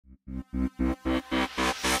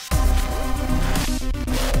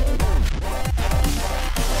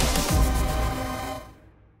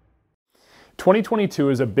"2022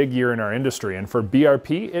 is a big year in our industry, and for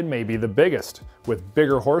BRP it may be the biggest, with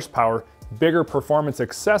bigger horsepower, bigger performance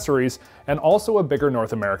accessories, and also a bigger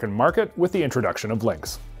North American market with the introduction of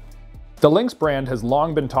Lynx. The Lynx brand has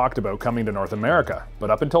long been talked about coming to North America, but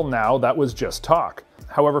up until now that was just talk.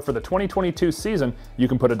 However, for the 2022 season, you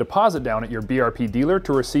can put a deposit down at your BRP dealer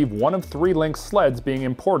to receive one of 3 Lynx sleds being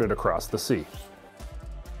imported across the sea.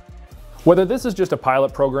 Whether this is just a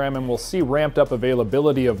pilot program and we'll see ramped up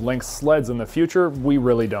availability of Lynx sleds in the future, we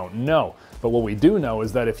really don't know. But what we do know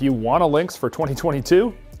is that if you want a Lynx for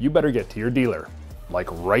 2022, you better get to your dealer, like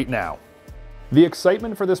right now. The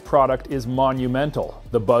excitement for this product is monumental,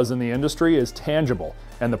 the buzz in the industry is tangible,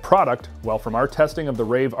 and the product, well, from our testing of the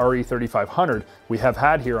Rave RE3500 we have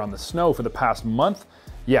had here on the snow for the past month,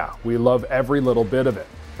 yeah, we love every little bit of it,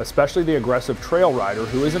 especially the aggressive trail rider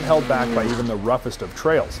who isn't held back by even the roughest of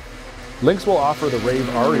trails. Lynx will offer the Rave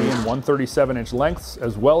RE in 137-inch lengths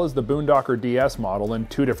as well as the Boondocker DS model in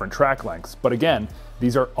 2 different track lengths, but again,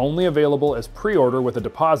 these are only available as pre-order with a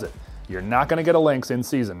deposit. You're not going to get a Lynx in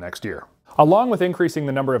season next year. Along with increasing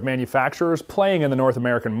the number of manufacturers playing in the North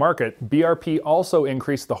American market, BRP also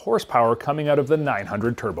increased the horsepower coming out of the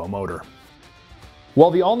 900 turbo motor. While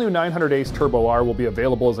the all-new 900 Ace Turbo R will be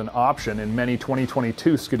available as an option in many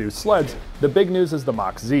 2022 Ski-Doo sleds, the big news is the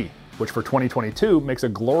Mach Z, which for 2022 makes a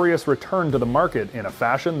glorious return to the market in a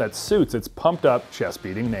fashion that suits its pumped-up,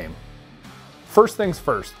 chest-beating name. First things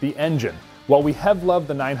first, the engine. While we have loved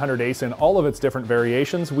the 900 Ace in all of its different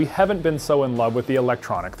variations, we haven't been so in love with the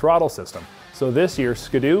electronic throttle system. So this year,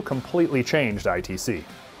 Ski-Doo completely changed ITC.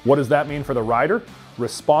 What does that mean for the rider?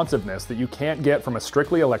 Responsiveness that you can't get from a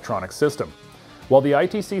strictly electronic system. While the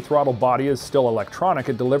ITC throttle body is still electronic,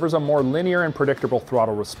 it delivers a more linear and predictable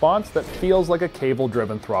throttle response that feels like a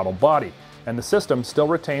cable-driven throttle body, and the system still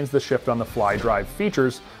retains the shift-on-the-fly drive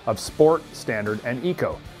features of Sport, Standard, and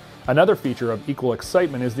Eco. Another feature of equal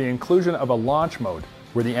excitement is the inclusion of a launch mode,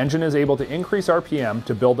 where the engine is able to increase RPM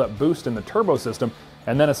to build up boost in the turbo system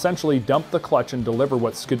and then essentially dump the clutch and deliver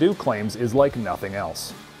what Ski-Doo claims is like nothing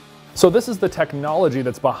else. So this is the technology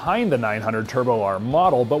that's behind the 900 Turbo R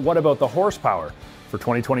model, but what about the horsepower? For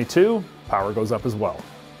 2022, power goes up as well.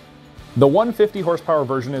 The 150 horsepower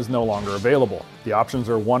version is no longer available. The options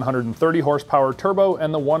are 130 horsepower turbo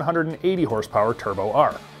and the 180 horsepower Turbo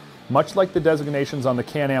R. Much like the designations on the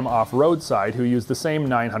Can-Am off-road side who use the same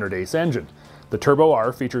 900 Ace engine. The Turbo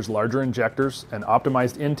R features larger injectors, an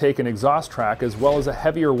optimized intake and exhaust track, as well as a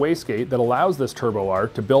heavier wastegate that allows this Turbo R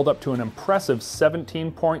to build up to an impressive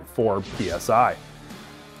 17.4 psi.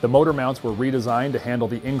 The motor mounts were redesigned to handle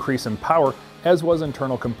the increase in power, as was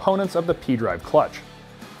internal components of the P-drive clutch.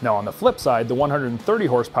 Now on the flip side, the 130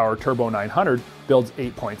 horsepower Turbo 900 builds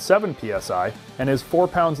 8.7 psi and is 4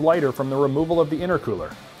 pounds lighter from the removal of the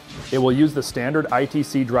intercooler. It will use the standard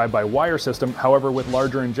ITC drive-by-wire system, however with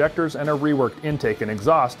larger injectors and a reworked intake and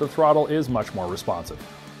exhaust, the throttle is much more responsive.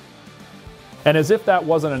 And as if that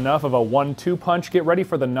wasn't enough of a 1-2 punch, get ready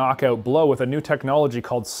for the knockout blow with a new technology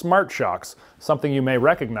called Smart Shocks, something you may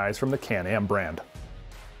recognize from the Can-Am brand.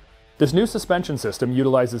 This new suspension system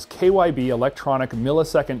utilizes KYB electronic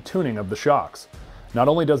millisecond tuning of the shocks. Not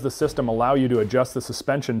only does the system allow you to adjust the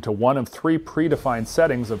suspension to one of 3 predefined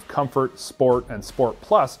settings of Comfort, Sport, and Sport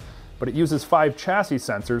Plus, but it uses 5 chassis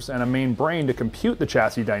sensors and a main brain to compute the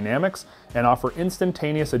chassis dynamics and offer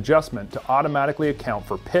instantaneous adjustment to automatically account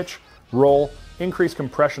for pitch, roll, increase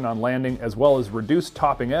compression on landing, as well as reduce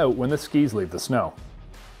topping out when the skis leave the snow.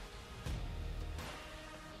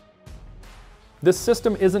 This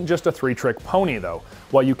system isn't just a 3-trick pony though.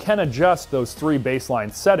 While you can adjust those 3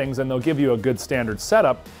 baseline settings and they'll give you a good standard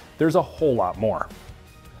setup, there's a whole lot more.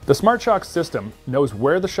 The Smart Shocks system knows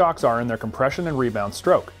where the shocks are in their compression and rebound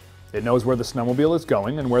stroke. It knows where the snowmobile is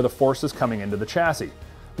going and where the force is coming into the chassis.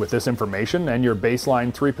 With this information and your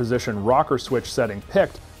baseline 3-position rocker switch setting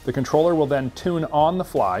picked, the controller will then tune on the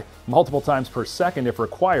fly, multiple times per second if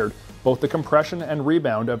required, both the compression and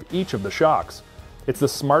rebound of each of the shocks. It's the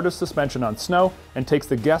smartest suspension on snow and takes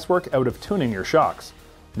the guesswork out of tuning your shocks.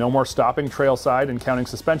 No more stopping trail side and counting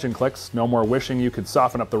suspension clicks, no more wishing you could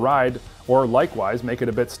soften up the ride, or likewise make it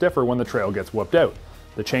a bit stiffer when the trail gets whooped out.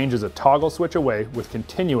 The change is a toggle switch away with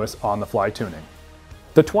continuous on-the-fly tuning.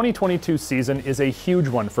 The 2022 season is a huge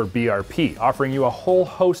one for BRP, offering you a whole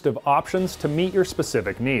host of options to meet your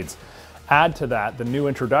specific needs. Add to that the new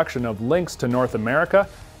introduction of Lynx to North America,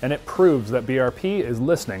 and it proves that BRP is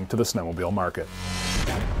listening to the snowmobile market.